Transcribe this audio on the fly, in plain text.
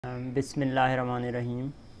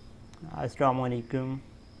Bismillahirrahmanirrahim. Assalamu alaikum.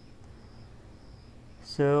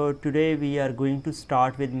 So today we are going to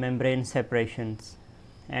start with membrane separations,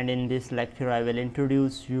 and in this lecture I will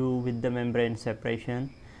introduce you with the membrane separation.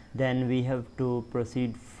 Then we have to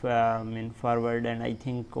proceed forward, and I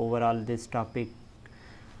think overall this topic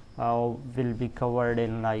will be covered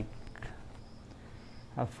in like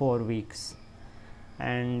 4 weeks.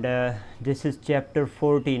 And this is chapter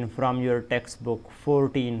 14 from your textbook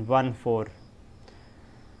 14.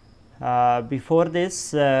 Before this,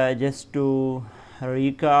 just to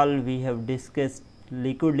recall, we have discussed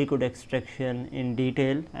liquid extraction in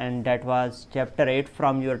detail, and that was chapter 8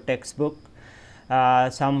 from your textbook.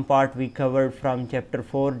 Some part we covered from chapter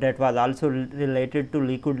 4 that was also related to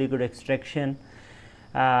liquid extraction.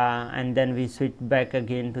 And then we switch back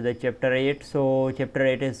again to the chapter 8. So chapter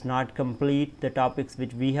 8 is not complete. The topics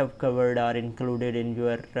which we have covered are included in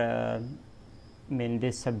your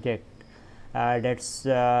this subject. That's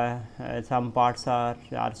some parts are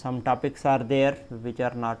some topics are there which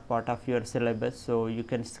are not part of your syllabus, so you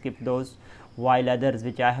can skip those, while others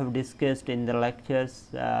which I have discussed in the lectures,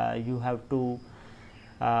 you have to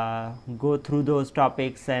go through those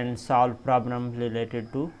topics and solve problems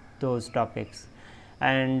related to those topics.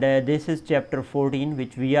 And this is chapter 14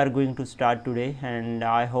 which we are going to start today, and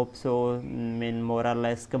I hope so more or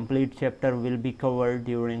less complete chapter will be covered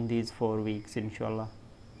during these 4 weeks, inshallah.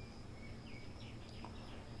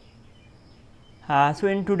 So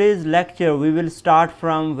in today's lecture we will start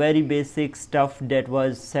from very basic stuff, that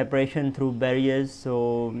was separation through barriers.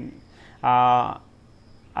 So I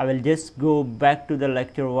will just go back to the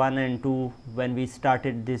lecture 1 and 2 when we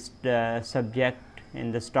started this subject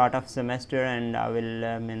in the start of semester, and I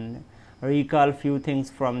will recall few things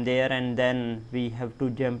from there, and then we have to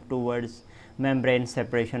jump towards membrane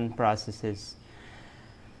separation processes.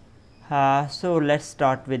 So let's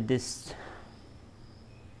start with this.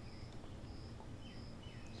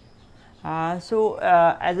 As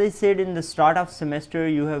I said, in the start of semester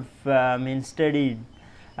you have studied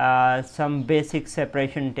some basic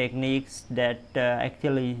separation techniques that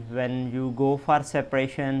actually when you go for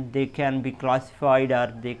separation they can be classified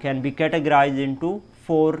or they can be categorized into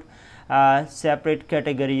 4 separate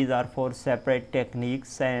categories or 4 separate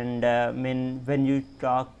techniques. And when you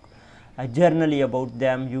talk generally about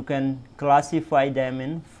them, you can classify them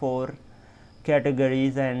in 4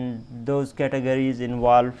 categories, and those categories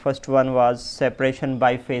involve, first one was separation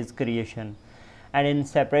by phase creation. And in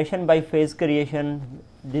separation by phase creation,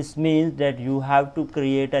 this means that you have to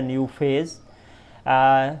create a new phase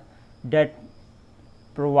that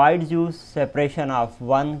provides you separation of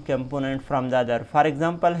one component from the other. For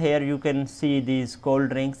example, here you can see these cold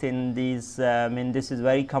drinks in these this is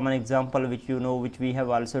very common example which you know, which we have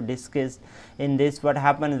also discussed. In this, what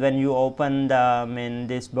happens when you open the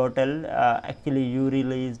this bottle, actually you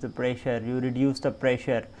release the pressure, you reduce the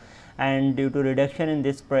pressure, and due to reduction in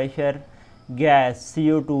this pressure, gas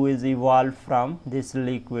CO2 is evolved from this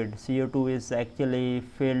liquid. CO2 is actually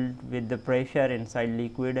filled with the pressure inside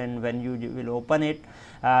liquid, and when you will open it,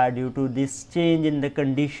 due to this change in the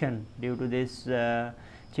condition, due to this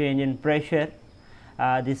change in pressure,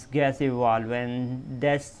 this gas evolve, and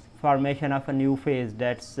that's formation of a new phase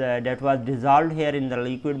that was dissolved here in the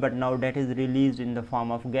liquid, but now that is released in the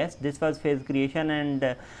form of gas. This was phase creation,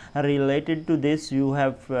 and related to this you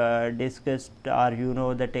have discussed, or you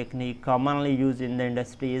know, the technique commonly used in the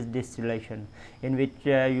industry is distillation, in which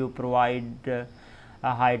you provide a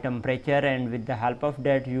high temperature, and with the help of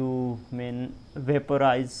that you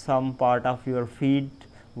vaporize some part of your feed,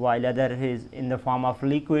 while other is in the form of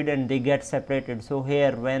liquid, and they get separated. So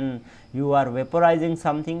here when you are vaporizing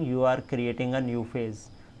something, you are creating a new phase.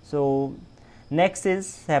 So next is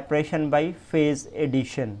separation by phase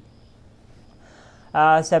addition.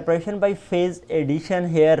 Separation by phase addition,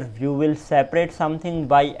 here you will separate something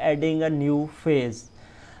by adding a new phase.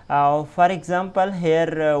 For example,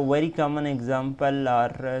 here very common example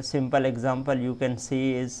or simple example you can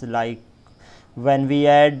see is like when we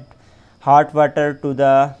add hot water to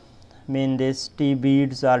the this tea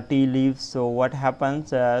beads or tea leaves. So what happens,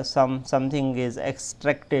 something is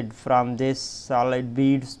extracted from this solid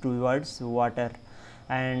beads towards water,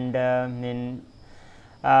 and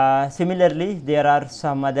similarly there are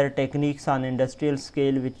some other techniques on industrial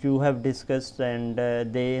scale which you have discussed, and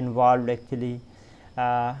they involved actually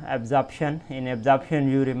absorption. In absorption,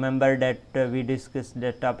 you remember that we discussed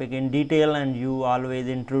that topic in detail, and you always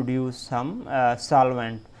introduce some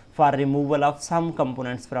solvent. for removal of some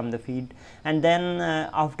components from the feed. And then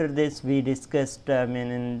after this we discussed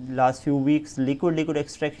in last few weeks liquid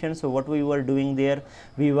extraction. So what we were doing there,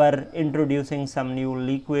 we were introducing some new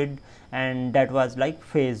liquid, and that was like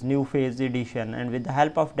new phase addition, and with the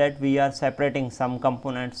help of that we are separating some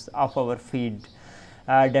components of our feed.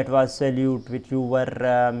 That was solute which you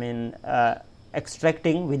were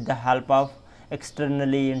extracting with the help of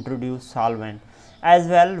externally introduced solvent. As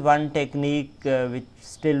well, one technique which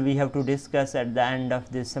still we have to discuss at the end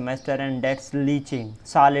of this semester, and that's leaching,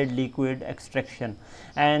 solid liquid extraction.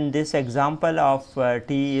 And this example of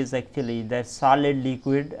tea is actually the solid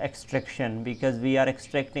liquid extraction, because we are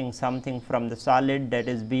extracting something from the solid that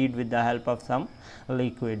is bead with the help of some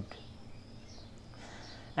liquid.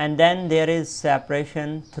 And then there is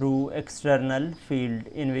separation through external field,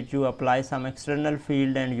 in which you apply some external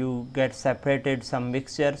field and you get separated some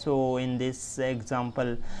mixture. So in this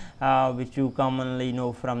example which you commonly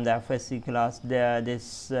know from the FSC class,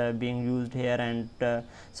 this being used here, and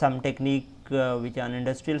some technique which on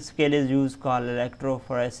industrial scale is used called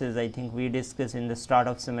electrophoresis. I think we discussed in the start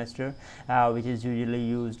of semester, which is usually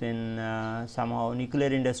used in somehow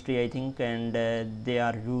nuclear industry, I think, and they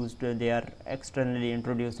are used, they are externally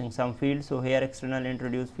introducing some field. So here external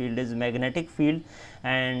introduced field is magnetic field,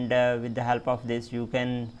 and with the help of this you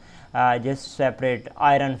can just separate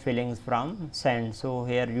iron fillings from sand. So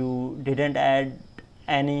here you didn't add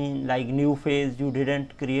any like new phase, you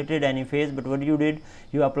didn't created any phase, but what you did,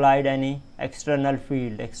 you applied any external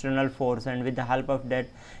field, external force, and with the help of that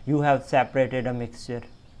you have separated a mixture.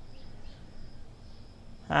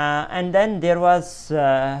 And then there was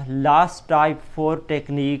last type 4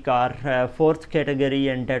 technique, or fourth category,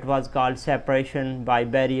 and that was called separation by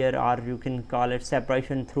barrier, or you can call it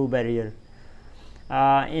separation through barrier.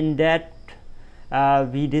 In that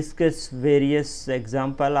we discuss various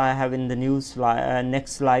example I have in the new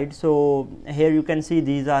next slide. So here you can see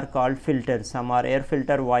these are called filters, some are air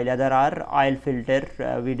filter while other are oil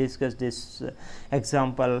filter. We discussed this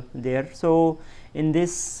example there. So in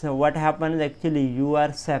this what happens, actually you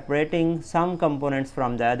are separating some components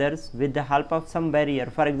from the others with the help of some barrier.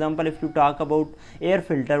 For example, if you talk about air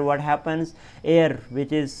filter, what happens, air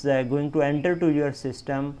which is going to enter to your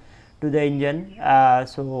system, to the engine,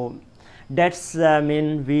 so that's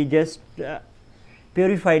we just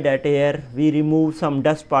purify that air, we remove some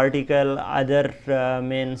dust particle, other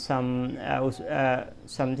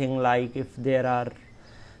something like if there are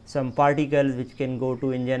some particles which can go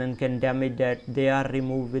to engine and can damage that, they are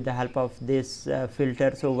removed with the help of this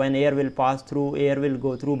filter. So when air will pass through, air will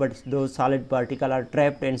go through, but those solid particles are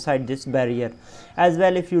trapped inside this barrier. As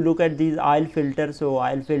well, if you look at these oil filters, so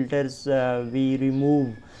oil filters we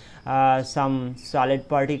remove some solid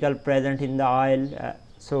particle present in the oil,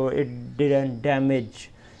 so it didn't damage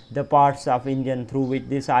the parts of engine through which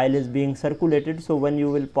this oil is being circulated. So when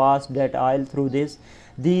you will pass that oil through this,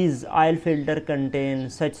 these oil filter contain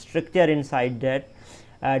such structure inside that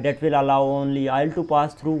that will allow only oil to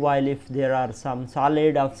pass through, while if there are some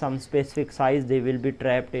solid of some specific size, they will be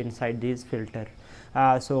trapped inside this filter.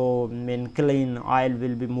 So clean oil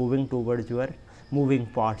will be moving towards your moving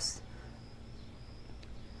parts.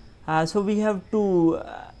 So we have to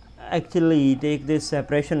actually take this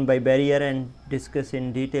separation by barrier and discuss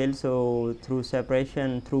in detail. So through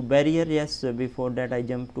separation through barrier, yes, before that I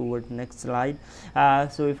jump towards next slide.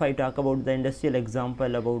 So if I talk about the industrial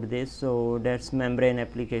example about this, so that's membrane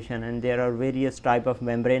application, and there are various type of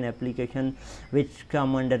membrane application which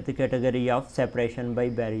come under the category of separation by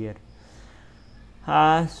barrier.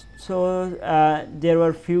 There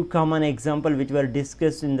were few common example which were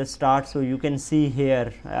discussed in the start. So you can see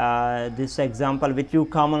here this example which you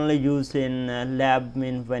commonly use in lab,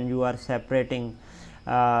 when you are separating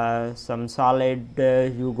some solid,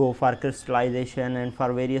 you go for crystallization, and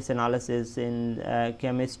for various analysis in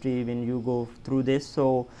chemistry when you go through this.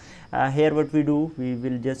 So here what we do, we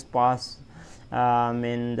will just pass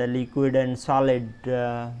in the liquid and solid,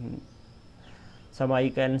 some I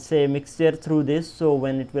can say mixture through this. So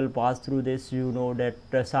when it will pass through this, you know that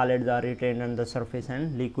solids are retained on the surface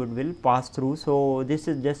and liquid will pass through. So this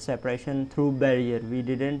is just separation through barrier. We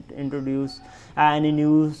didn't introduce any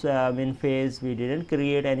new phase, we didn't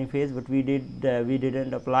create any phase, but we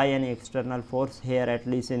didn't apply any external force here, at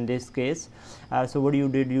least in this case. So what you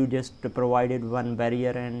did, you just provided one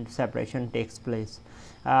barrier and separation takes place.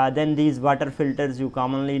 Then these water filters, you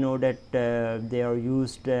commonly know that they are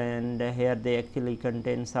used, and here they actually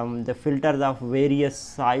contain the filters of various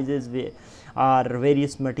sizes or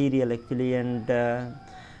various material actually, and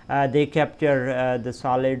they capture the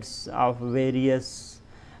solids of various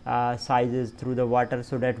sizes through the water,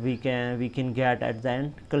 so that we can get at the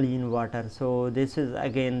end clean water. So this is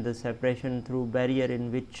again the separation through barrier,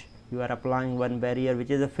 in which you are applying one barrier which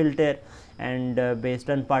is a filter, and based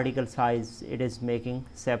on particle size it is making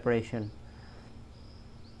separation.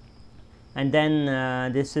 And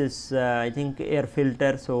then this is I think air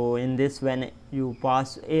filter. So in this, when you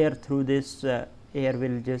pass air through this, air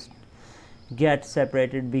will just get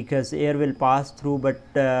separated, because air will pass through, but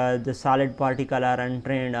the solid particle are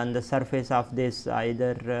untrained on the surface of this,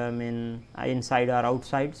 either inside or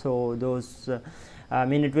outside. So those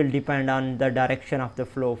it will depend on the direction of the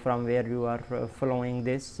flow, from where you are flowing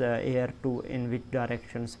this air to, in which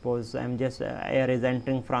direction. Suppose I am just air is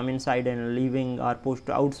entering from inside and leaving or pushed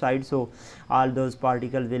outside, so all those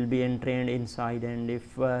particles will be entrained inside, and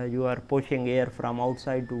if you are pushing air from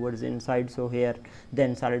outside towards inside, so here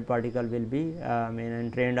then solid particle will be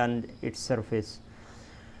entrained on its surface.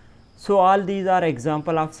 So all these are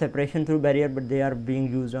example of separation through barrier, but they are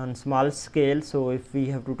being used on small scale. So if we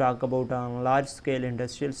have to talk about on large scale,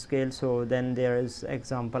 industrial scale, so then there is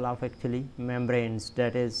example of actually membranes,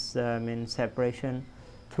 that is separation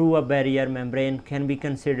through a barrier. Membrane can be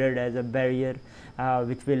considered as a barrier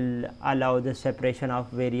which will allow the separation of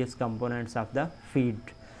various components of the feed.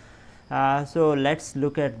 So let's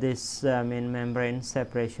look at this membrane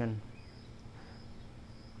separation.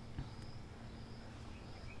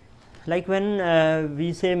 Like when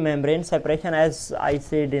we say membrane separation, as I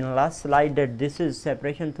said in last slide, that this is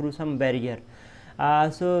separation through some barrier.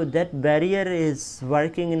 So that barrier is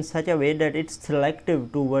working in such a way that it's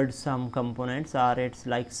selective towards some components, or it's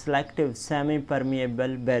like selective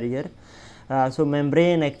semi-permeable barrier. So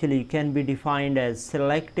membrane actually can be defined as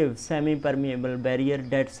selective semi-permeable barrier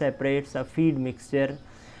that separates a feed mixture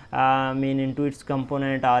into its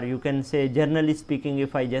component, or you can say, generally speaking,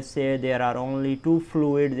 if I just say there are only two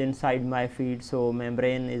fluids inside my feed, so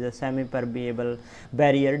membrane is a semi-permeable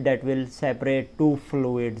barrier that will separate two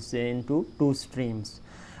fluids into two streams.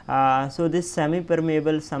 So this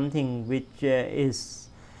semi-permeable something which is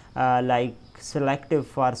like selective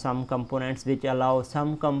for some components, which allow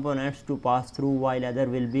some components to pass through while other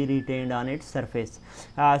will be retained on its surface.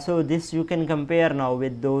 So this you can compare now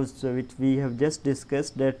with those which we have just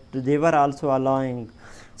discussed, that they were also allowing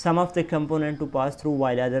some of the component to pass through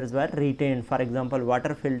while others were retained. For example,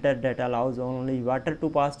 water filter that allows only water to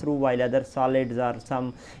pass through, while other solids or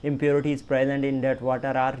some impurities present in that water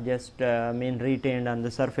are just retained on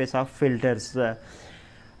the surface of filters.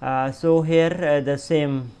 So here the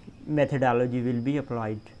same methodology will be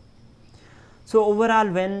applied. So overall,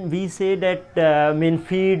 when we say that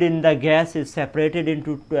feed in the gas is separated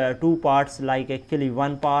into two parts, like actually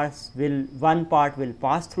one part will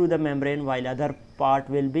pass through the membrane while other part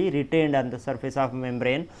will be retained on the surface of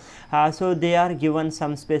membrane. So they are given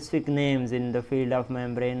some specific names in the field of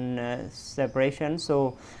membrane separation.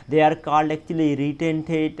 So they are called actually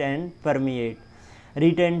retentate and permeate.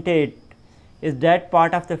 Retentate is that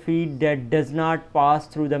part of the feed that does not pass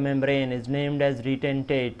through the membrane is named as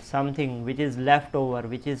retentate. Something which is left over,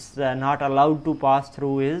 which is not allowed to pass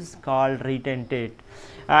through, is called retentate.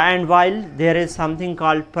 And while there is something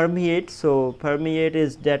called permeate, so permeate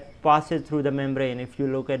is that passes through the membrane. If you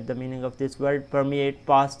look at the meaning of this word, permeate,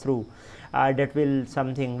 pass through, that will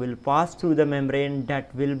something will pass through the membrane,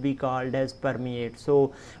 that will be called as permeate.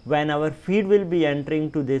 So when our feed will be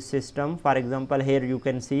entering to this system, for example, here you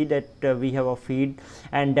can see that we have a feed,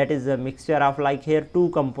 and that is a mixture of, like here, two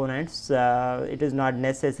components. It is not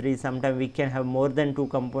necessary, sometimes we can have more than two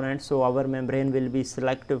components, so our membrane will be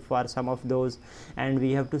selective for some of those, and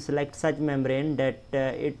we have to select such membrane that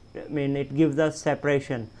it gives us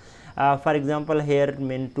separation. For example, here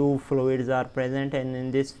two fluids are present, and in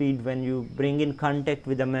this feed, when you bring in contact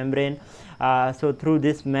with the membrane, so through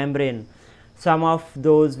this membrane some of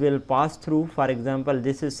those will pass through. For example,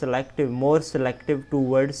 this is selective, more selective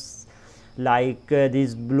towards like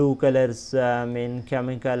these blue colors,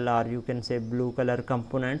 chemical, or you can say blue color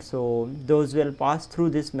components. So those will pass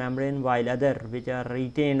through this membrane, while other which are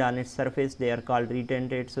retained on its surface, they are called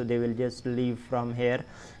retentate, so they will just leave from here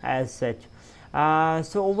as such.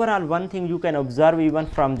 So overall, one thing you can observe even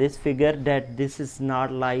from this figure, that this is not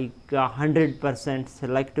like 100%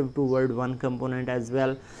 selective toward one component as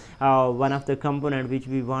well. One of the component which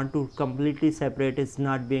we want to completely separate is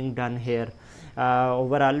not being done here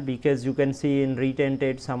overall, because you can see in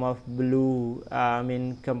retentate some of blue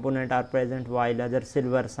component are present, while other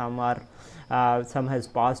silver some has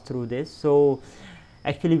passed through this. So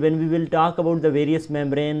actually, when we will talk about the various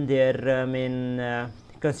membrane, their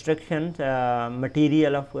construction,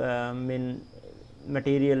 material of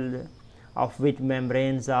material of which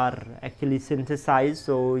membranes are actually synthesized.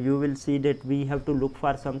 So you will see that we have to look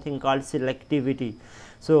for something called selectivity.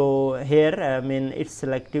 So here its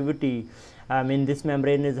selectivity, this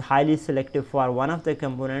membrane is highly selective for one of the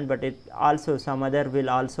component, but it also some other will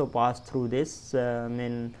also pass through this.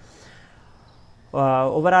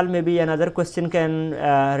 Overall, maybe another question can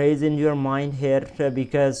raise in your mind here,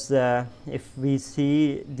 because if we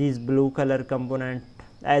see these blue color component,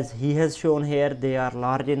 as he has shown here, they are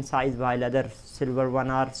large in size, while other silver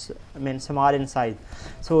one are small in size.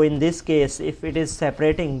 So in this case, if it is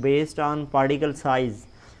separating based on particle size,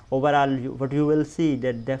 overall what you will see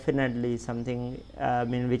that definitely something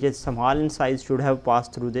which is small in size should have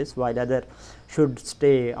passed through this, while other should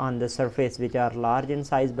stay on the surface which are large in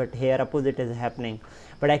size, but here opposite is happening.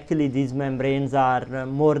 But actually these membranes are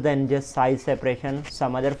more than just size separation,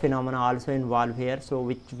 some other phenomena also involved here, so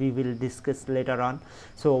which we will discuss later on.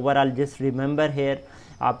 So overall, just remember here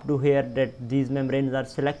up to here that these membranes are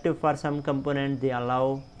selective for some component, they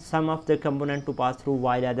allow some of the component to pass through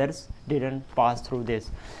while others didn't pass through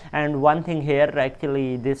this. And one thing here,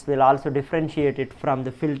 actually this will also differentiate it from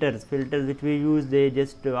the filters which we use, they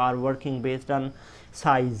just are working based on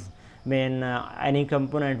size. Any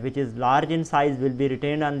component which is large in size will be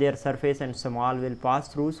retained on their surface and small will pass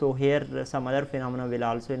through. So here some other phenomena will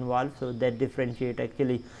also involve, so that differentiate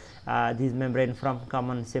actually these membrane from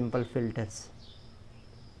common simple filters.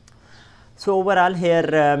 So overall here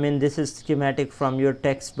this is schematic from your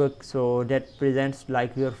textbook, so that presents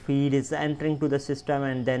like your feed is entering to the system,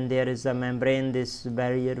 and then there is a membrane, this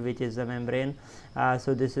barrier which is a membrane.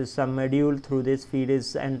 So this is some module, through this feed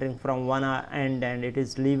is entering from one end and it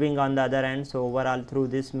is leaving on the other end. So overall through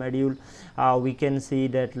this module we can see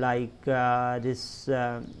that like this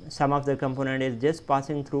some of the component is just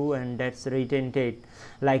passing through, and that's retentate,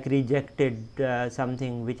 like rejected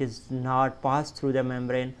something which is not passed through the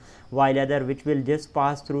membrane, while other which will just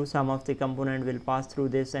pass through, some of the component will pass through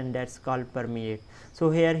this, and that's called permeate. So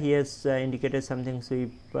here he has indicated something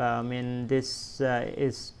sweep. This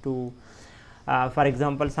is to for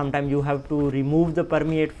example, sometimes you have to remove the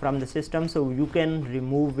permeate from the system, so you can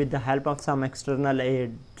remove with the help of some external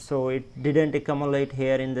aid, so it didn't accumulate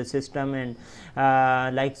here in the system. And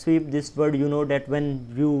like sweep, this word, you know that when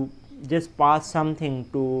you just pass something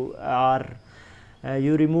to or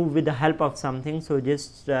you remove with the help of something, so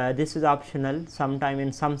just this is optional. Sometime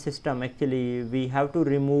in some system actually we have to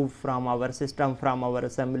remove from our system, from our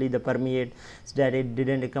assembly, the permeate, so that it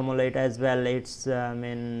didn't accumulate as well. Its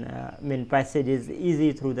passage is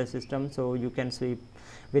easy through the system, so you can sweep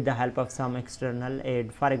with the help of some external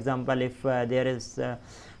aid. For example, if there is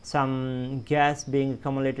some gas being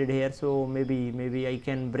accumulated here, so maybe I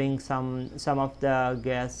can bring some of the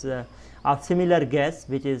gas of similar gas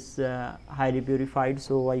which is highly purified,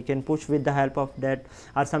 so I can push with the help of that.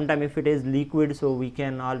 Or sometime if it is liquid, so we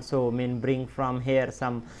can also bring from here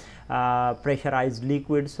some pressurized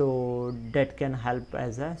liquid, so that can help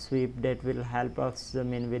as a sweep, that will help us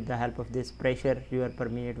with the help of this pressure your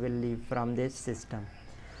permeate will leave from this system.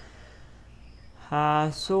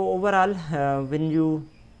 So overall when you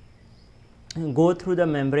go through the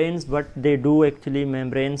membranes, what they do actually,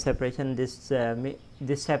 membrane separation, this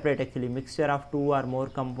separate actually mixture of two or more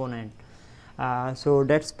component, so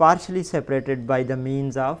that's partially separated by the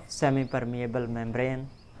means of semi permeable membrane,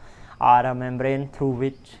 or a membrane through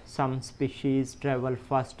which some species travel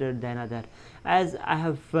faster than other. As I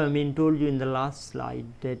have told you in the last slide,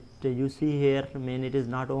 that you see here, it is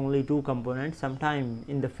not only two components, sometime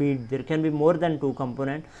in the feed there can be more than two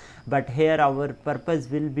components, but here our purpose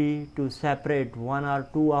will be to separate one or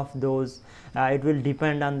two of those. It will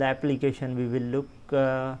depend on the application we will look.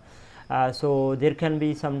 So there can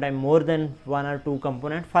be sometime more than one or two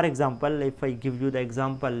components. For example, if I give you the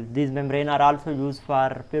example, these membrane are also used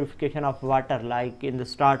for purification of water, like in the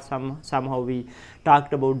start somehow we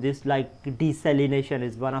talked about this, like desalination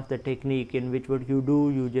is one of the technique in which what you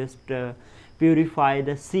do, you just purify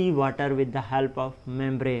the sea water with the help of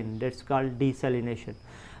membrane, that's called desalination.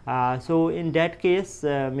 So in that case,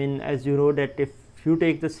 as you know that if you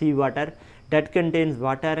take the sea water, that contains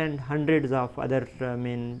water and hundreds of other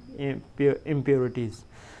impurities.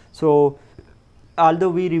 So although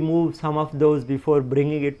we remove some of those before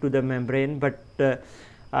bringing it to the membrane, but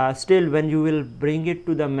still when you will bring it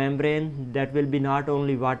to the membrane, that will be not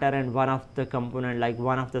only water and one of the component, like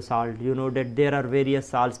one of the salt. You know that there are various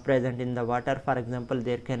salts present in the water. For example,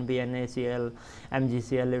 there can be NaCl,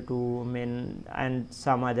 MgCl2, and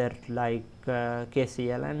some other like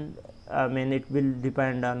KCl, and it will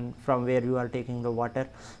depend on from where you are taking the water.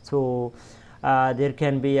 So there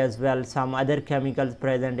can be as well some other chemicals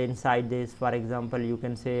present inside this. For example, you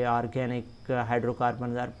can say organic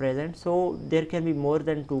hydrocarbons are present. So there can be more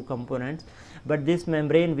than 2 components, but this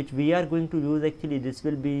membrane which we are going to use, actually this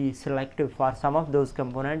will be selective for some of those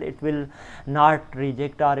components. It will not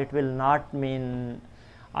reject, or it will not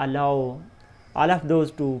allow all of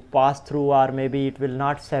those to pass through, or maybe it will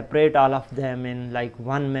not separate all of them in like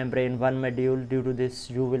one membrane, one module. Due to this,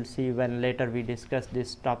 you will see when later we discuss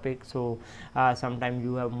this topic. So sometimes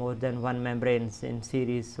you have more than one membranes in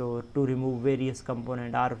series, so to remove various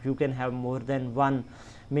component, or you can have more than one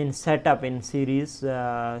setup in series,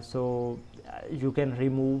 so you can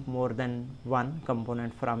remove more than one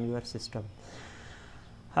component from your system.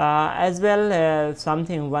 As well,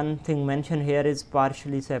 one thing mentioned here is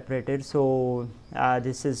partially separated. So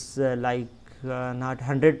this is not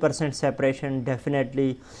 100% separation.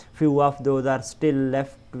 Definitely few of those are still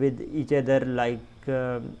left with each other, like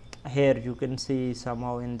here you can see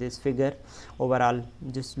somehow in this figure. Overall,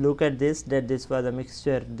 just look at this, that this was a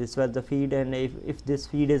mixture, this was the feed, and if this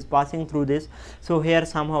feed is passing through this, so here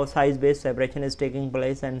somehow size based separation is taking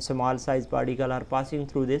place and small size particle are passing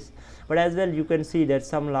through this. But as well, you can see that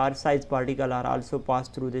some large size particle are also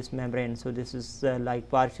passed through this membrane. So this is like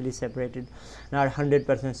partially separated, not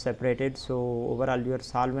 100% separated. So overall, your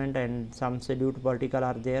solvent and some solute particle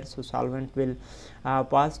are there. So solvent will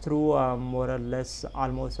pass through more or less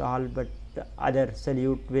almost all, but other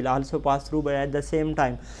solute will also pass through. But at the same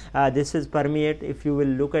time, this is permeate. If you will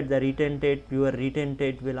look at the retentate, your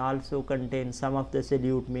retentate will also contain some of the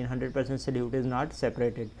solute, 100% solute is not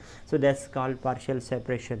separated. So that's called partial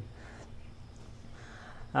separation.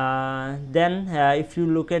 Then if you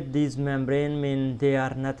look at these membrane, they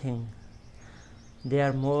are nothing, they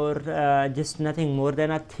are more just nothing more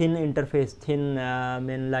than a thin interface,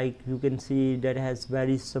 thin like you can see that has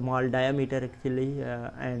very small diameter actually,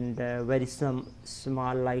 and very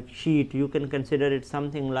small like sheet. You can consider it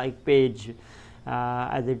something like page,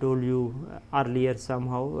 as I told you earlier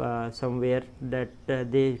somehow somewhere, that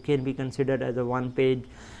they can be considered as a one page.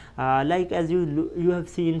 Like as you have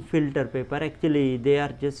seen filter paper, actually they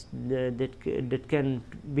are just that can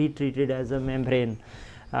be treated as a membrane,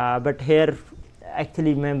 but here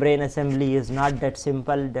actually membrane assembly is not that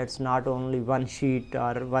simple. That's not only one sheet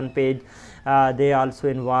or one page, they also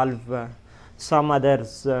involve some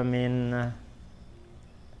others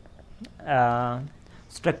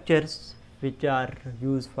structures which are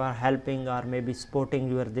used for helping or maybe supporting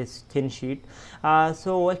your this thin sheet.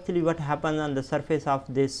 So actually what happens on the surface of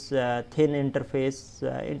this thin interface,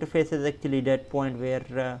 interface is actually that point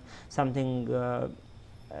where something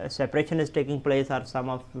separation is taking place, or some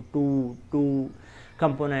of two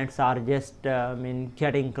components are just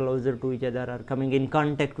getting closer to each other or coming in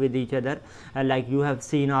contact with each other. Like you have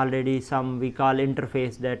seen already, some we call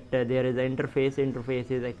interface, that there is an interface. Interface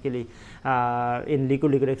is actually in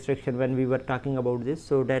liquid extraction when we were talking about this.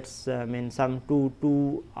 So that's some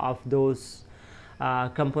two of those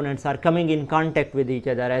components are coming in contact with each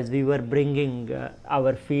other as we were bringing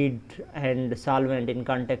our feed and solvent in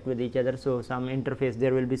contact with each other. So some interface,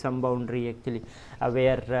 there will be some boundary actually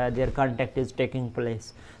where their contact is taking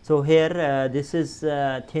place. So here this is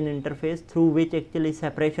thin interface through which actually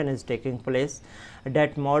separation is taking place,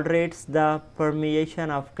 that moderates the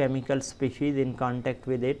permeation of chemical species in contact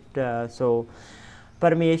with it. So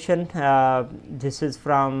permeation, this is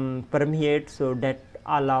from permeate, so that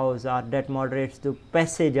allows or that moderates the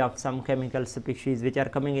passage of some chemical species which are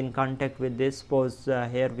coming in contact with this. Suppose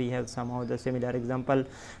here we have somehow the similar example,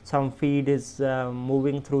 some feed is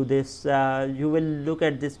moving through this. You will look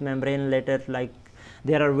at this membrane later, like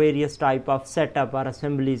there are various type of setup or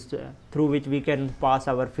assemblies through which we can pass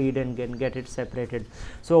our feed and get it separated.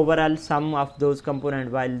 So overall, some of those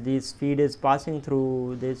components, while this feed is passing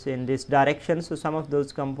through this in this direction, so some of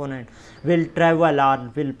those components will travel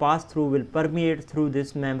or will pass through, will permeate through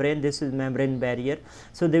this membrane. This is membrane barrier,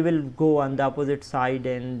 so they will go on the opposite side,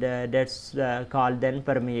 and that's called then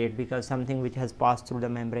permeate, because something which has passed through the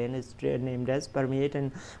membrane is named as permeate.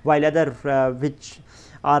 And while other which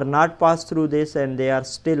are not passed through this and they are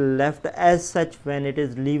still left as such when it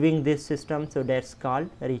is leaving this system, so that's called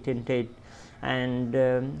retentate. And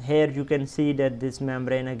here you can see that this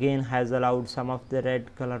membrane again has allowed some of the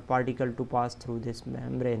red color particle to pass through this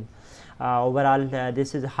membrane. Overall,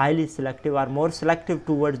 this is highly selective or more selective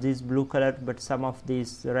towards this blue color, but some of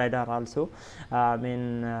these red are also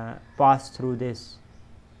pass through this.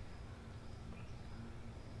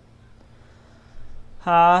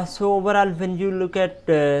 So overall, when you look at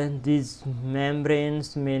these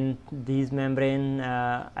membranes, these membrane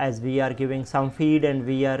as we are giving some feed and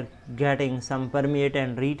we are getting some permeate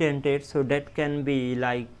and retentate, so that can be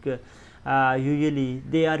like usually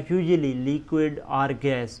they are usually liquid or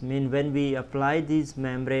gas. Mean when we apply these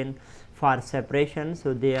membrane for separation,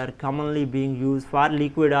 so they are commonly being used for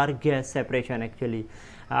liquid or gas separation actually.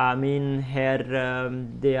 I mean here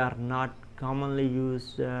they are not commonly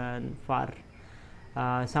used for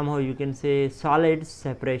somehow you can say solid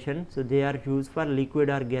separation, so they are used for liquid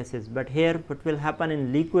or gases. But here what will happen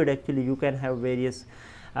in liquid, actually you can have various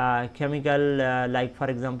chemical like for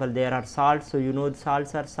example there are salts, so you know the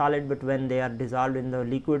salts are solid, but when they are dissolved in the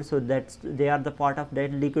liquid, so that's they are the part of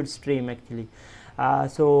that liquid stream actually.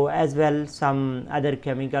 So as well some other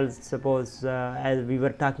chemicals, suppose as we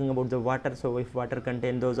were talking about the water, so if water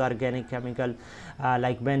contain those organic chemical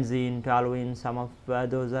like benzene, toluene, some of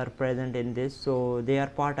those are present in this, so they are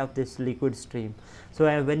part of this liquid stream. So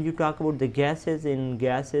when you talk about the gases, in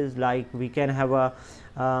gases like we can have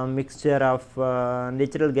a mixture of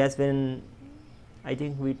natural gas. When I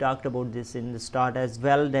think we talked about this in the start as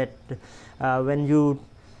well, that when you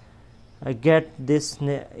get this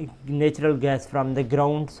natural gas from the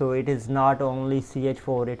ground, so it is not only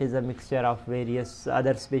CH4, it is a mixture of various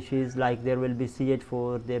other species, like there will be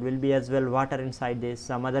CH4, there will be as well water inside this,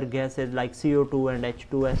 some other gases like CO2 and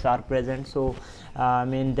H2S are present. So I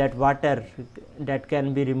mean that water that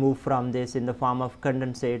can be removed from this in the form of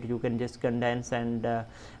condensate, you can just condense, and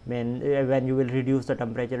when you will reduce the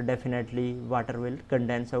temperature, definitely water will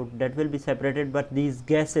condense out, that will be separated. But these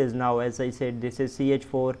gases now, as I said, this is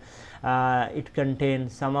CH4, it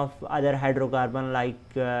contains some of other hydrocarbon,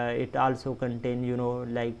 like it also contain, you know,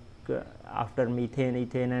 like after methane,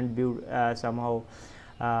 ethane and somehow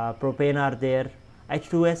propane are there.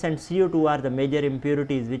 H2S and CO2 are the major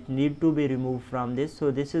impurities which need to be removed from this. So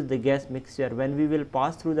this is the gas mixture. When we will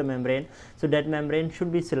pass through the membrane, so that membrane should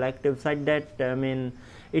be selective such that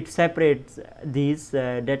it separates these,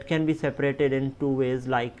 that can be separated in two ways,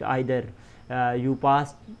 like either you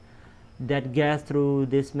pass that gas through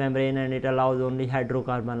this membrane and it allows only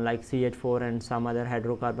hydrocarbon like CH4 and some other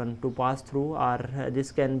hydrocarbon to pass through, or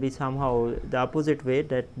this can be somehow the opposite way,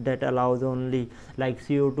 that allows only like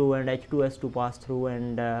CO2 and H2S to pass through,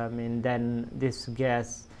 and then this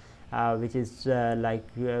gas which is like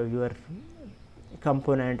your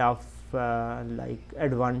component of like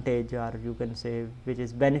advantage, or you can say which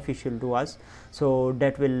is beneficial to us, so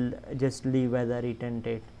that will just leave as a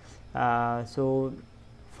retentate. So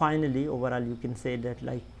finally overall you can say that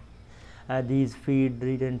like these feed,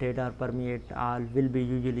 retentate or permeate all will be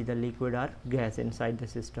usually the liquid or gas inside the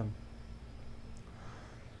system.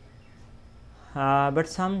 But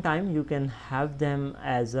sometime you can have them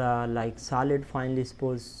as like solid. Finally,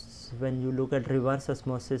 suppose when you look at reverse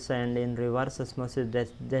osmosis, and in reverse osmosis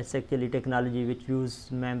that's actually technology which use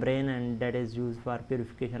membrane, and that is used for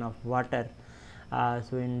purification of water.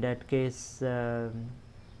 So in that case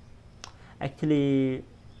actually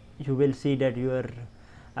you will see that your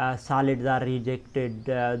solids are rejected,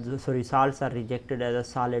 salts are rejected as a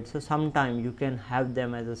solid. So sometime you can have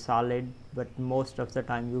them as a solid, but most of the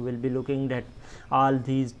time you will be looking that all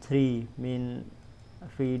these three, mean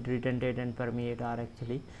feed, retentate and permeate, are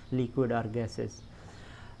actually liquid or gases.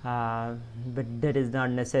 But that is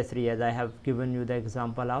not necessary, as I have given you the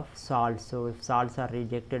example of salts. So if salts are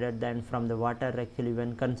rejected at the end from the water, actually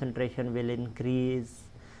when concentration will increase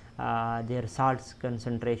their salts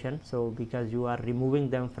concentration, so because you are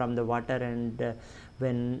removing them from the water, and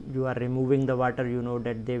when you are removing the water, you know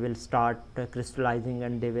that they will start crystallizing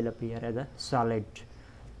and they will appear as a solid.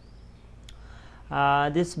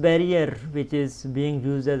 This barrier which is being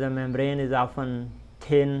used as a membrane is often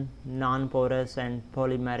thin, non-porous and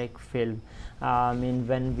polymeric film.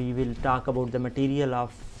 When we will talk about the material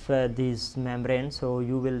of these membranes, so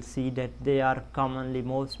you will see that they are commonly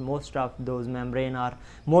most of those membrane are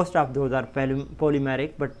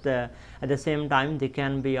polymeric, but at the same time they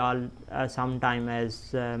can be all sometime as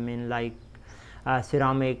like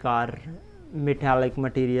ceramic or metallic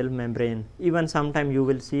material membrane. Even sometime you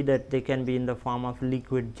will see that they can be in the form of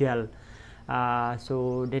liquid gel,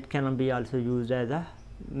 so that can be also used as a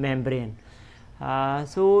membrane.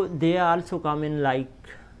 So they also come in like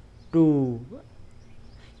two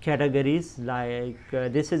categories, like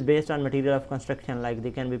this is based on material of construction, like they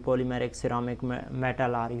can be polymeric, ceramic,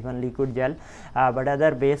 metal or even liquid gel, but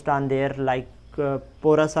other based on their like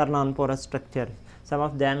porous or non-porous structure. Some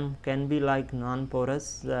of them can be like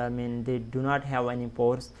non-porous, they do not have any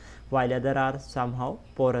pores. while other are somehow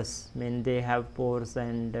porous, mean they have pores,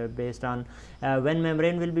 and based on when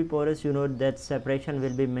membrane will be porous, you know that separation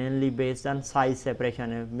will be mainly based on size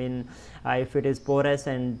separation. I mean if it is porous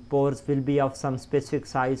and pores will be of some specific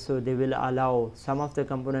size, so they will allow some of the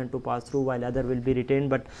component to pass through while other will be retained.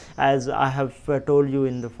 But as I have told you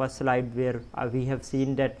in the first slide, where we have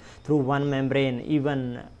seen that through one membrane,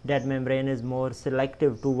 even that membrane is more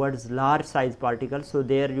selective towards large size particles. So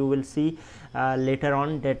there you will see later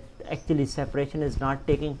on that actually separation is not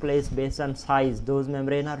taking place based on size. Those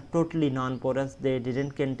membrane are totally non-porous, they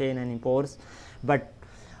didn't contain any pores, but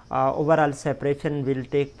overall separation will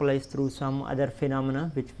take place through some other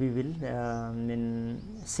phenomena which we will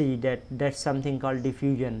see. That's something called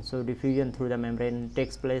diffusion. So diffusion through the membrane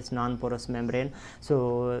takes place, non-porous membrane.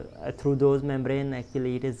 So through those membrane,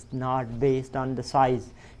 actually it is not based on the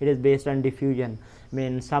size, it is based on diffusion.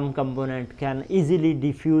 Mean some component can easily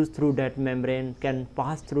diffuse through that membrane, can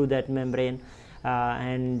pass through that membrane,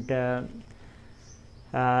 and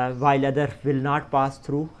while other will not pass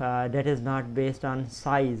through. That is not based on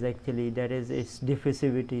size, actually that is its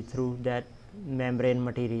diffusivity through that membrane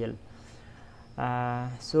material.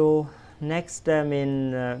 So next,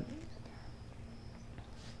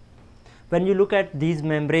 when you look at these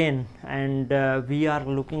membrane, and we are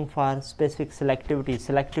looking for specific selectivity.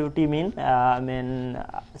 Selectivity mean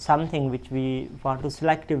something which we want to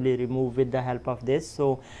selectively remove with the help of this.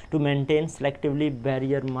 So to maintain selectively,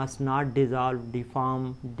 barrier must not dissolve,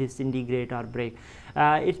 deform, disintegrate or break.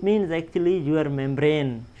 It means actually your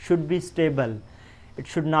membrane should be stable, it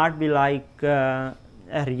should not be like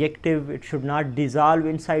reactive, it should not dissolve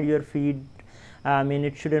inside your feed.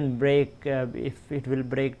 It shouldn't break. If it will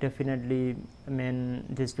break, definitely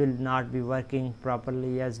this will not be working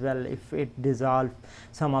properly as well. If it dissolve,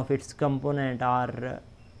 some of its component are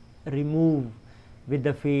removed with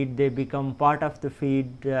the feed, they become part of the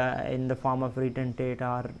feed in the form of retentate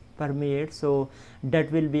or permeate, so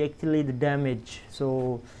that will be actually the damage.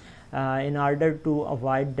 So in order to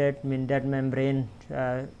avoid that, that membrane,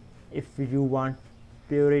 if you want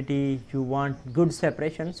purity, you want good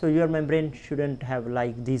separation, so your membrane shouldn't have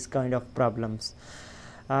like these kind of problems.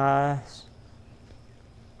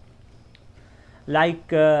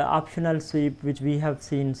 Like optional sweep, which we have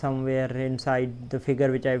seen somewhere inside the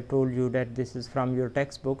figure, which I have told you that this is from your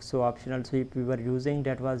textbook. So optional sweep we were using,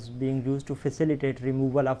 that was being used to facilitate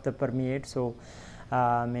removal of the permeate. So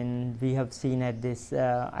we have seen at this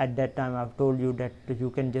at that time I've told you that you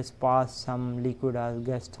can just pass some liquid or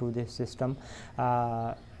gas through this system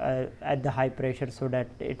at the high pressure, so that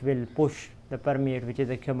it will push the permeate which is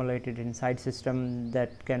accumulated inside system,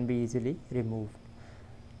 that can be easily removed.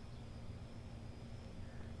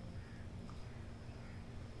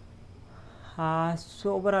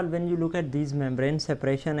 So overall, when you look at these membrane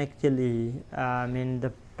separation, actually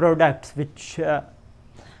the products which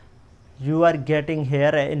you are getting here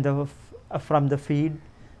in the from the feed,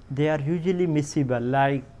 they are usually miscible.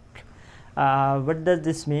 Like what does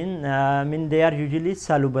this mean? They are usually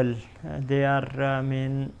soluble, they are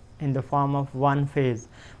in the form of one phase.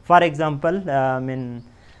 For example,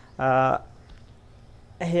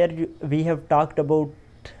 here we have talked about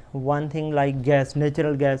one thing like gas,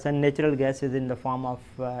 natural gas, and natural gas is in the form of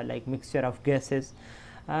like mixture of gases.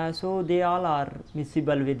 So they all are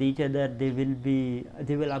miscible with each other, they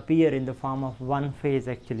will appear in the form of one phase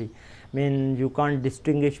actually. You can't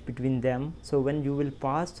distinguish between them. So when you will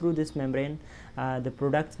pass through this membrane, the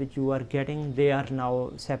products which you are getting, they are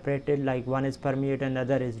now separated, like one is permeate and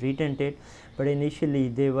other is retentate. But initially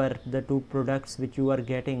they were the two products which you are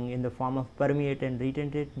getting in the form of permeate and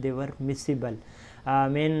retentate, they were miscible.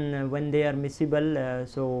 When they are miscible,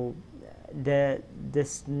 so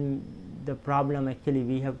the problem actually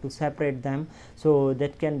we have to separate them, so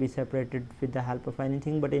that can be separated with the help of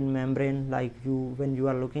anything. But in membrane, like when you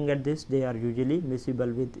are looking at this, they are usually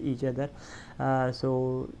miscible with each other,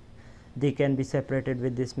 so they can be separated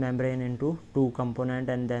with this membrane into two component,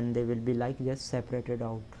 and then they will be like just separated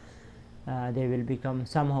out. They will become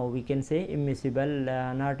somehow, we can say, immiscible,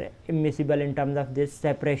 not immiscible in terms of this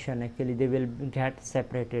separation, actually they will get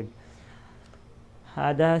separated.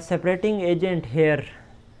 The separating agent here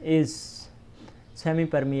is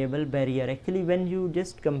semi-permeable barrier. Actually when you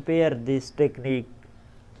just compare this technique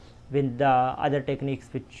with the other techniques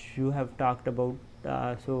which you have talked about,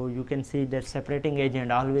 so you can see that separating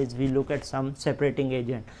agent, always we look at some separating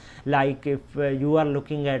agent. Like if you are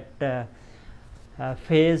looking at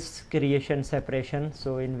phase creation separation,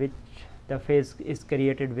 so in which the phase is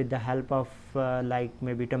created with the help of like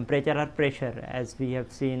maybe temperature or pressure, as we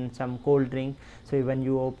have seen some cold drink. So when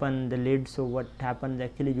you open the lid, so what happens,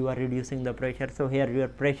 actually you are reducing the pressure. So here your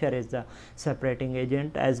pressure is the separating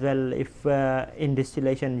agent. As well, if in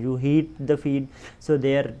distillation you heat the feed, so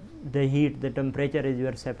there the heat, the temperature is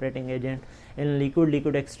your separating agent. In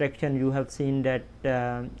liquid extraction, you have seen that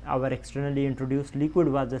our externally introduced liquid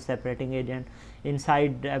was the separating agent.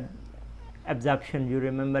 Inside absorption, you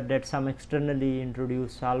remember that some externally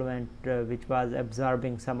introduced solvent which was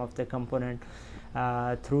absorbing some of the component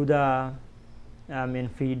through the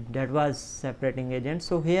feed, that was separating agent.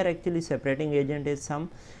 So here actually separating agent is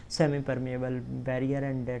some semi-permeable barrier,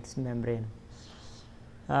 and that's membrane.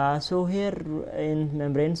 So here in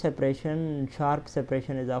membrane separation, sharp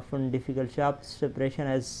separation is often difficult. Sharp separation,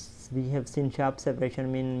 as we have seen, sharp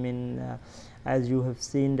separation as you have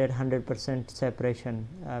seen that 100% separation.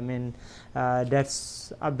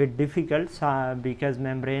 That's a bit difficult because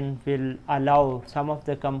membrane will allow some of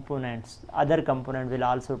the components, other component will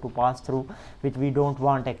also to pass through, which we don't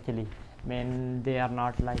want actually. They are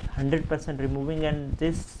not like 100% removing, and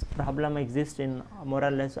this problem exists in more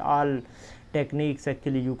or less all techniques.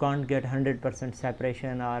 Actually you can't get 100%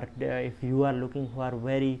 separation, or if you are looking for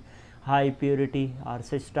very high purity or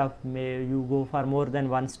such stuff, you go for more than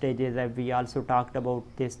one stages. We also talked about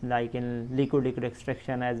this like in liquid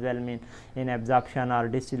extraction as well. In absorption or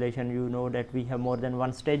distillation, you know that we have more than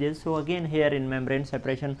one stages. So again here in membrane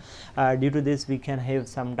separation, due to this we can have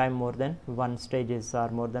sometime more than one stages or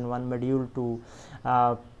more than one module to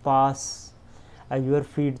pass your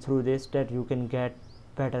feed through this, that you can get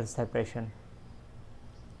better separation.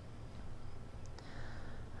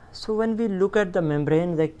 So when we look at the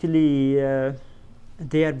membranes, actually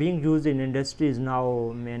they are being used in industries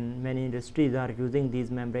now. Many industries are using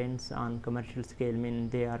these membranes on commercial scale.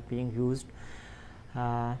 They are being used,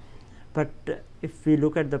 but if we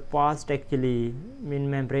look at the past, actually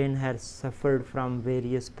membrane has suffered from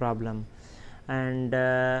various problems, and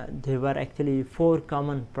there were actually 4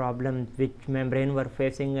 common problems which membrane were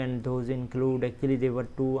facing, and those include, actually they were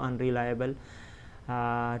too unreliable.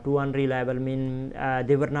 They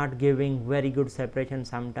were not giving very good separation.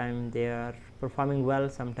 Sometimes they are performing well,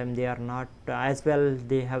 sometimes they are not. As well,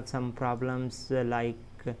 they have some problems like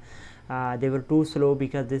they were too slow,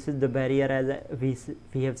 because this is the barrier. As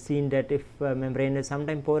we have seen that if membrane is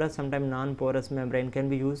sometimes porous, sometimes non-porous, membrane can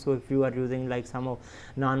be used. So if you are using like some of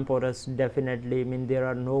non-porous, definitely there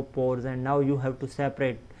are no pores, and now you have to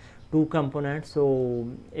separate 2 components, so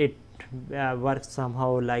it works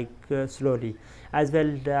somehow like slowly. As well,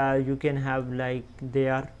 you can have like they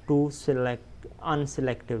are too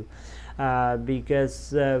unselective,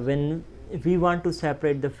 because when we want to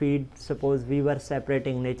separate the feed, suppose we were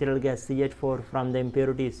separating natural gas CH4 from the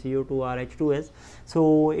impurity CO2 or H2S,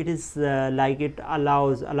 so it is like it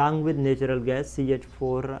allows, along with natural gas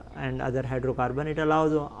CH4 and other hydrocarbon, it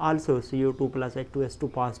allows also CO2 plus H2S to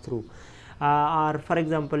pass through. Or for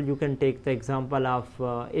example, you can take the example of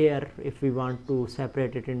air. If we want to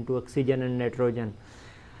separate it into oxygen and nitrogen,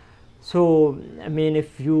 so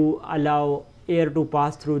if you allow air to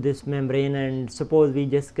pass through this membrane, and suppose we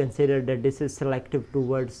just consider that this is selective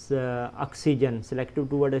towards oxygen. Selective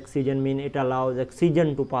towards oxygen it allows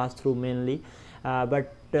oxygen to pass through mainly,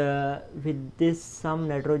 but with this some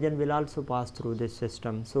nitrogen will also pass through this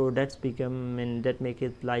system. So that's become that make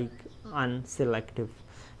it like unselective.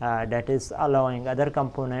 That is allowing other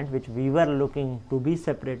component which we were looking to be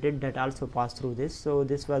separated, that also pass through this. So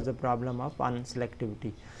this was the problem of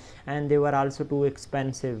unselectivity, and they were also too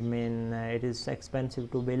expensive. It is expensive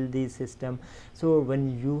to build these system. So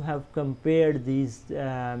when you have compared these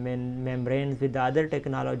membranes with the other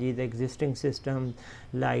technologies, existing system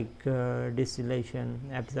like distillation,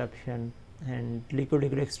 absorption, and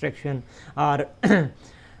liquid extraction, or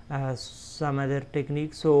some other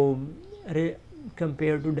techniques, so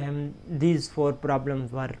compared to them, these 4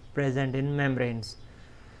 problems were present in membranes.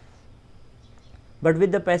 But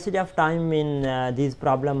with the passage of time, these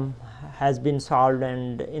problem has been solved,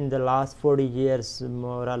 and in the last 40 years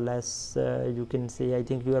more or less, you can say, I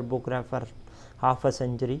think your book refer half a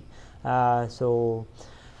century. So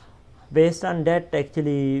based on that,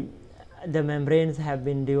 actually the membranes have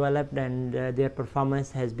been developed, and their performance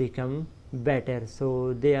has become better.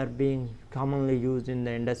 So they are being commonly used in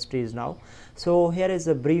the industries now. So here is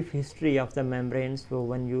a brief history of the membranes. So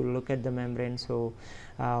when you look at the membranes, so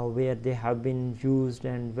where they have been used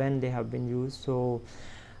and when they have been used, so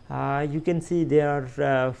you can see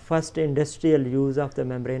their first industrial use of the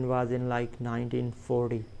membrane was in like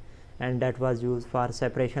 1940, and that was used for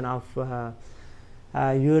separation of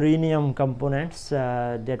uranium components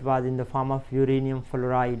that was in the form of uranium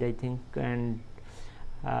fluoride, I think, and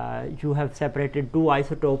you have separated two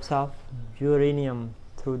isotopes of uranium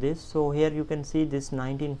through this. So here you can see this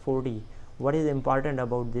 1940. What is important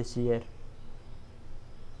about this year?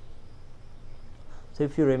 So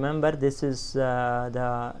if you remember, this is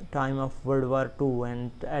the time of World War II,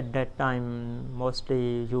 and at that time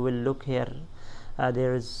mostly you will look here,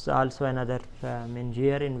 there is also another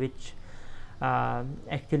year in which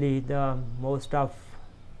actually the most of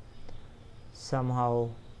somehow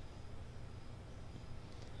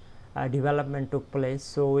development took place.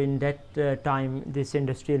 So in that time this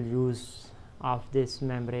industrial use of this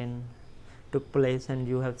membrane took place, and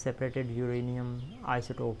you have separated uranium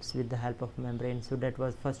isotopes with the help of membrane. So that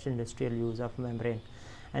was first industrial use of membrane.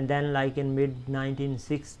 And then like in mid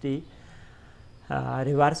 1960,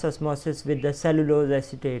 reverse osmosis with the cellulose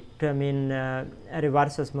acetate.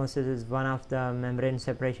 Reverse osmosis is one of the membrane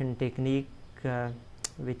separation technique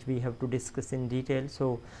which we have to discuss in detail.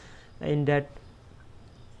 So in that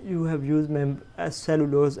you have used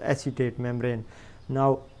cellulose acetate membrane.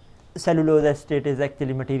 Now cellulose acetate is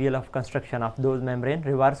actually material of construction of those membrane.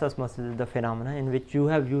 Reverse osmosis is the phenomena in which you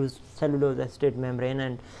have used cellulose acetate membrane,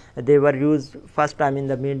 and they were used first time in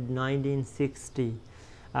the mid 1960.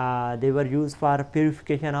 They were used for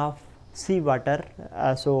purification of seawater,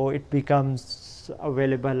 so it becomes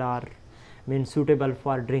available or suitable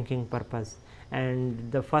for drinking purpose.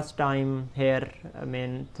 And the first time here,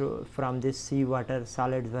 from this seawater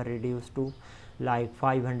solids were reduced to like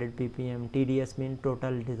 500 ppm. TDS mean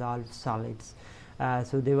total dissolved solids.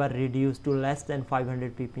 So they were reduced to less than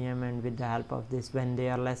 500 ppm, and with the help of this, when they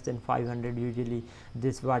are less than 500, usually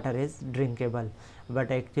this water is drinkable. But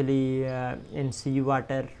actually in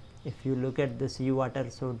seawater, if you look at the seawater,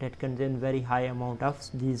 so that contain very high amount of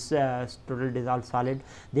these total dissolved solid.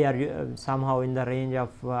 They are somehow in the range of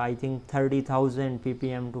I think 30,000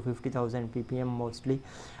 ppm to 50,000 ppm mostly.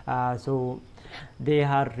 So they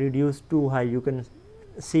are reduced too high. You can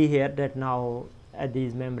see here that now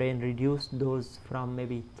these membrane reduced those from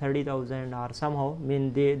maybe 30,000 or somehow,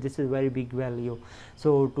 this is very big value,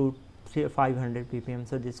 so to 500 ppm.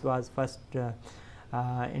 So this was first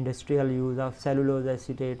industrial use of cellulose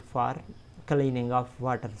acetate for cleaning of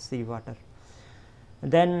water, seawater.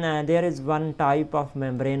 Then there is one type of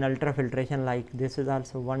membrane, ultrafiltration. Like this is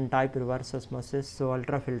also one type, reverse osmosis. So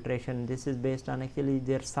ultrafiltration, this is based on actually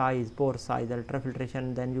their size, pore size,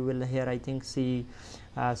 ultrafiltration. Then you will here I think see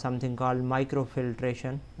something called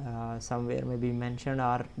microfiltration somewhere maybe mentioned,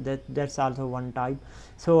 or that's also one type.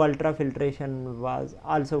 So ultrafiltration was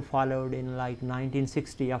also followed in like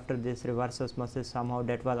 1960 after this reverse osmosis. Somehow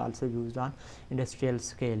that was also used on industrial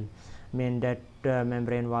scale. That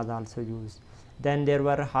membrane was also used. Then there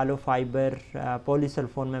were hollow fiber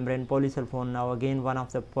polysulfone membrane. Polysulfone, now again one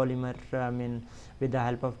of the polymer, with the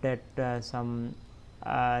help of that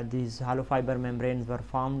these hollow fiber membranes were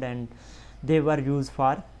formed, and they were used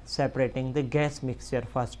for separating the gas mixture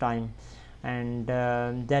first time. And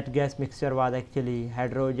that gas mixture was actually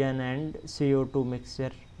hydrogen and CO2 mixture.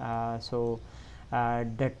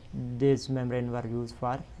 That this membrane were used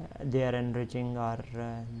for their enriching or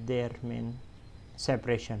their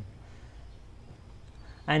separation.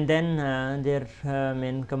 And then their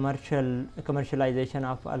commercialization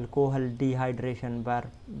of alcohol dehydration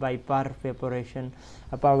by pervaporation.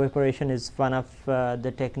 Pervaporation is one of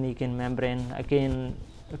the technique in membrane. Again,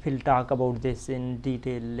 we'll talk about this in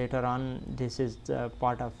detail later on. This is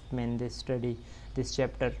part of this study, this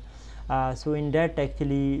chapter. So in that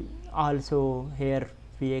actually also here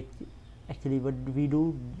we actually what we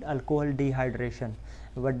do, alcohol dehydration.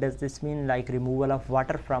 What does this mean? Like removal of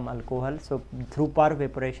water from alcohol, so through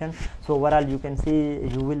pervaporation. So overall you can see,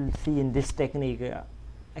 you will see in this technique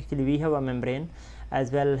actually we have a membrane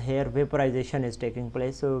as well. Here vaporization is taking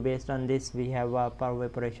place. So based on this we have a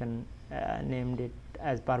pervaporation, named it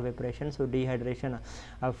as pervaporation. So dehydration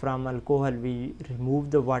from alcohol, we remove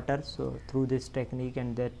the water so through this technique,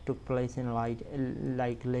 and that took place in like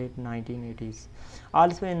late 1980s.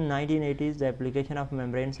 Also in 1980s the application of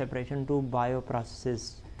membrane separation to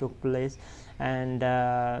bioprocesses took place. And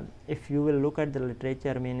if you will look at the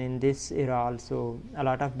literature, in this era also a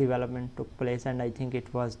lot of development took place, and I think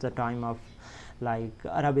it was the time of like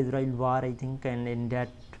Arab-Israel war, I think, and in that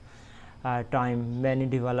time many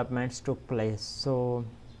developments took place. So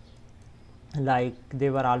like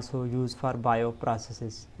they were also used for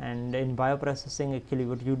bioprocesses. And in bioprocessing actually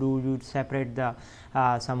what you do, you separate the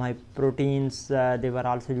some proteins. They were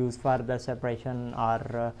also used for the separation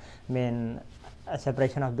or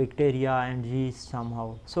separation of bacteria and yeast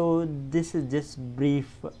somehow. So this is just brief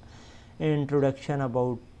introduction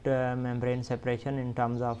about membrane separation in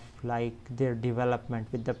terms of like their development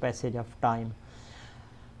with the passage of time.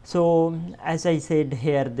 So, as I said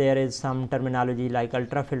here, there is some terminology like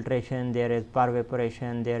ultrafiltration, there is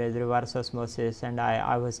pervaporation, there is reverse osmosis, and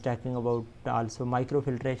I was talking about also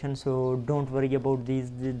microfiltration. So, don't worry about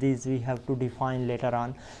these we have to define later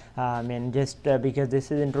on. I mean, just because this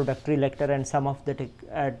is introductory lecture and some of the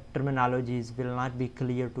terminologies will not be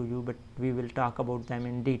clear to you, but we will talk about them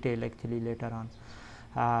in detail actually later on.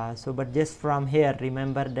 So, but just from here,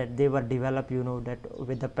 remember that they were developed, you know, that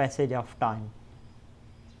with the passage of time.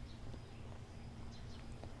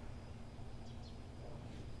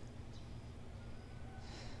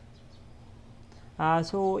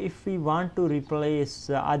 So, if we want to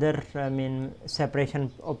replace other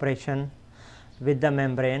separation operation with the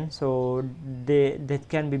membrane, so that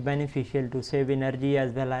can be beneficial to save energy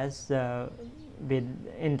as well as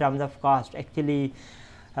with in terms of cost. Actually,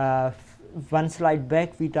 one slide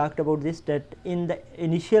back we talked about this, that in the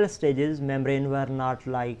initial stages membrane were not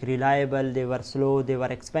like reliable, they were slow, they were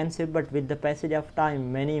expensive, but with the passage of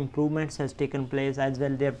time many improvements has taken place, as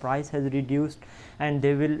well their price has reduced, and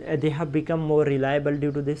they have become more reliable.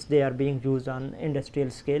 Due to this they are being used on industrial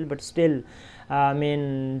scale, but still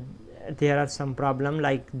there are some problem,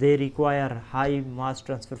 like they require high mass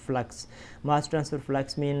transfer flux. Mass transfer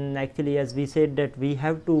flux mean actually, as we said, that we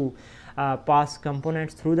have to pass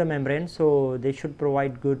components through the membrane, so they should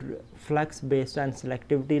provide good flux based on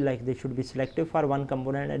selectivity, like they should be selective for one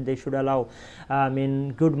component and they should allow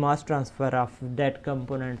good mass transfer of that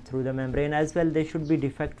component through the membrane. As well they should be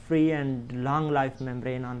defect free and long life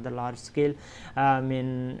membrane on the large scale.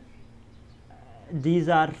 These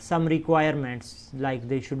are some requirements, like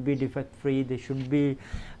they should be defect free, they should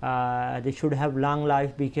have long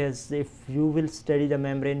life, because if you will study the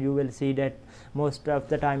membrane you will see that most of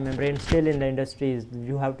the time membrane still in the industries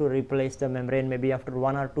you have to replace the membrane maybe after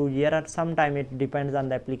 1 or 2 years, or sometime it depends on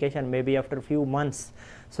the application, maybe after a few months.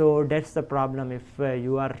 So that's the problem if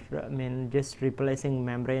you are just replacing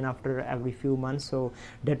membrane after every few months, so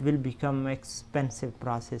that will become expensive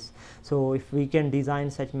process. So if we can design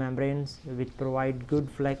such membranes which provide good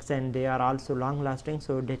flex and they are also long lasting,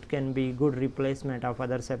 so that can be good replacement of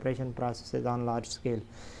other separation processes on large scale.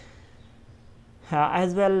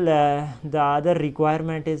 As well the other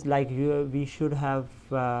requirement is like we should have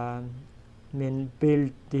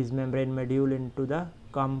built this membrane module into the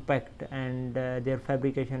compact, and their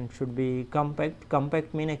fabrication should be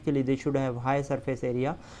compact mean actually they should have high surface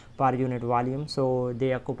area per unit volume, so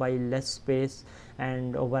they occupy less space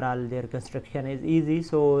and overall their construction is easy.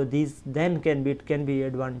 So these then can be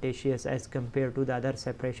advantageous as compared to the other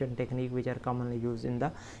separation technique which are commonly used in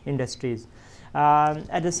the industries.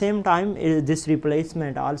 At the same time, this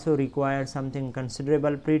replacement also requires something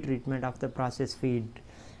considerable pre-treatment of the process feed.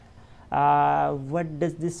 What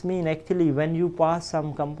does this mean? Actually, when you pass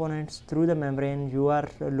some components through the membrane, you are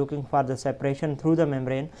looking for the separation through the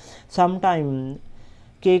membrane. Sometime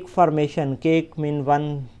cake formation, cake mean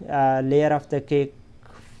one layer of the cake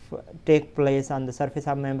take place on the surface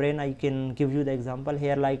of membrane. I can give you the example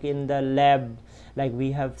here, like in the lab, like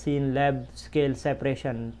we have seen lab scale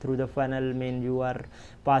separation through the funnel. You are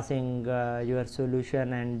passing your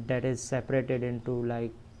solution and that is separated into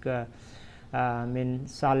like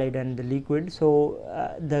solid and the liquid. So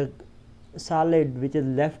the solid which is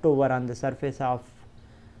left over on the surface of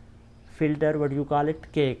filter, what you call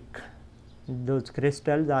it, cake, those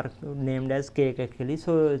crystals are named as cake actually.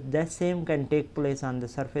 So that same can take place on the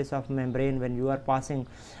surface of membrane when you are passing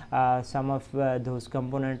some of those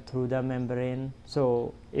components through the membrane.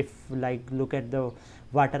 So if like look at the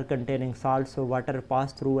water containing salts, so water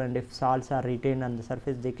pass through, and if salts are retained on the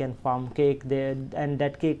surface they can form cake there, and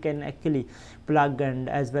that cake can actually plug and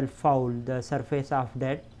as well foul the surface of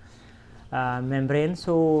that membrane.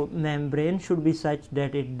 So membrane should be such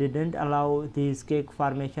that it didn't allow these cake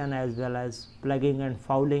formation as well as plugging and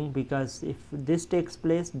fouling, because if this takes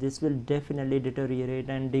place this will definitely deteriorate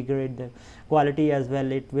and degrade the quality as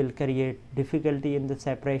well. It will create difficulty in the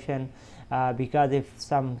separation because if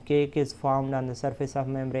some cake is formed on the surface of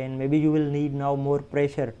membrane, maybe you will need now more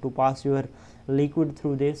pressure to pass your liquid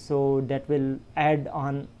through this, so that will add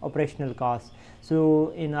on operational costs.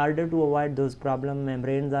 So in order to avoid those problem,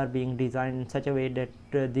 membranes are being designed in such a way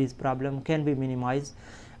that these problem can be minimized.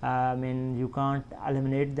 You can't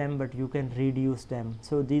eliminate them, but you can reduce them.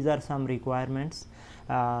 So these are some requirements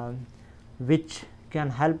which can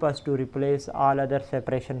help us to replace all other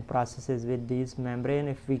separation processes with these membrane.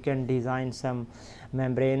 If we can design some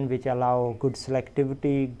membrane which allow good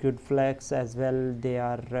selectivity, good flex, as well they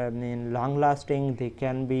are long lasting, they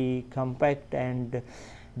can be compact, and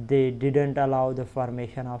they didn't allow the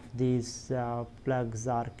formation of these plugs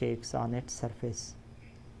or cakes on its surface.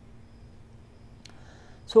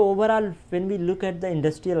 So overall, when we look at the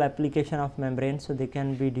industrial application of membrane, so they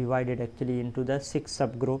can be divided actually into the 6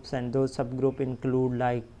 subgroups, and those subgroup include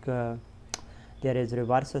like there is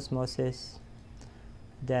reverse osmosis,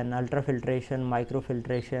 then ultrafiltration,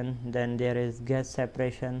 microfiltration, then there is gas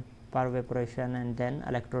separation, pervaporation, and then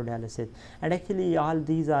electrodialysis. And actually all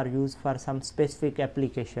these are used for some specific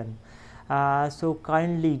application. So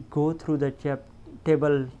kindly go through the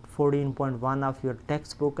table 14.1 of your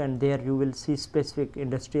textbook, and there you will see specific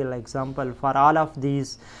industrial example for all of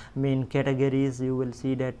these main categories. You will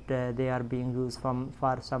see that they are being used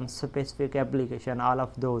for some specific application. All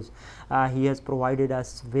of those he has provided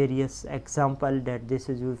us various example that this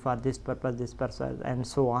is used for this purpose, and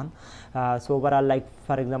so on. So overall, like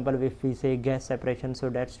for example, if we say gas separation, so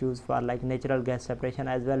that's used for like natural gas separation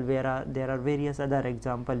as well, where there are various other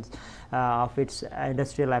examples of its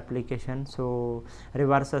industrial application. So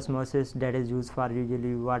reverse osmosis, that is used for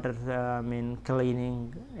usually water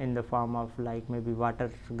cleaning in the form of like maybe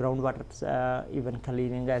water, groundwater, even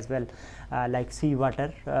cleaning as well, like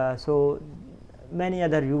seawater. So many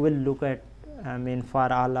other you will look at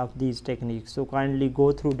for all of these techniques. So kindly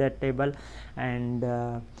go through that table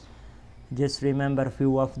and just remember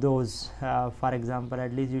few of those. For example,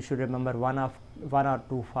 at least you should remember one or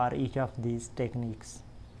two for each of these techniques.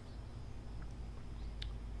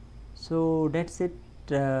 So that's it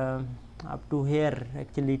up to here.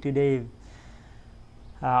 Actually today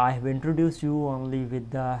I have introduced you only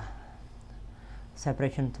with the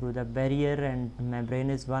separation through the barrier, and membrane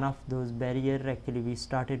is one of those barrier. Actually we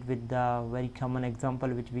started with the very common example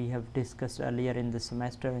which we have discussed earlier in the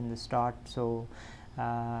semester in the start. So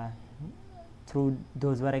through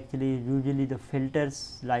those were actually usually the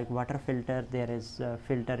filters, like water filter. There is a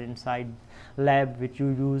filter inside lab which you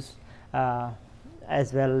use,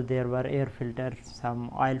 as well there were air filter,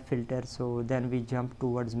 some oil filter. So then we jump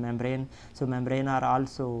towards membrane. So membrane are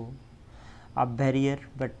also a barrier,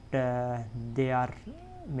 but they are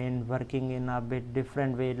working in a bit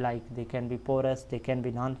different way, like they can be porous, they can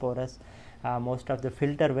be non-porous. Most of the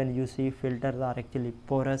filter, when you see filters, are actually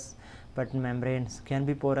porous, but membranes can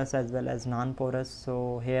be porous as well as non-porous.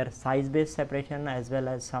 So here size based separation as well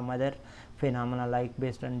as some other phenomena like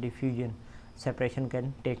based on diffusion separation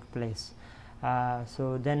can take place.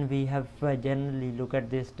 So then we have generally look at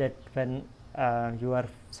this, that when you are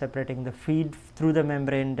separating the feed through the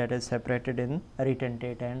membrane, that is separated in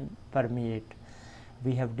retentate and permeate.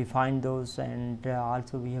 We have defined those, and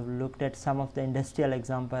also we have looked at some of the industrial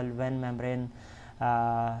example when membrane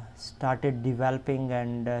started developing,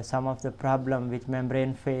 and some of the problem which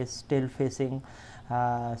membrane still facing.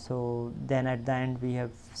 So then at the end we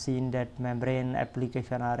have seen that membrane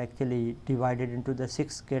application are actually divided into the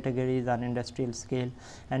 6 categories on industrial scale,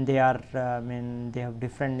 and they are they have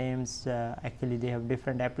different names. Actually they have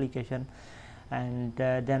different application, and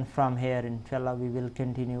then from here inshallah we will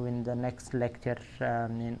continue in the next lecture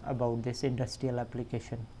about this industrial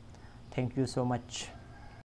application. Thank you so much.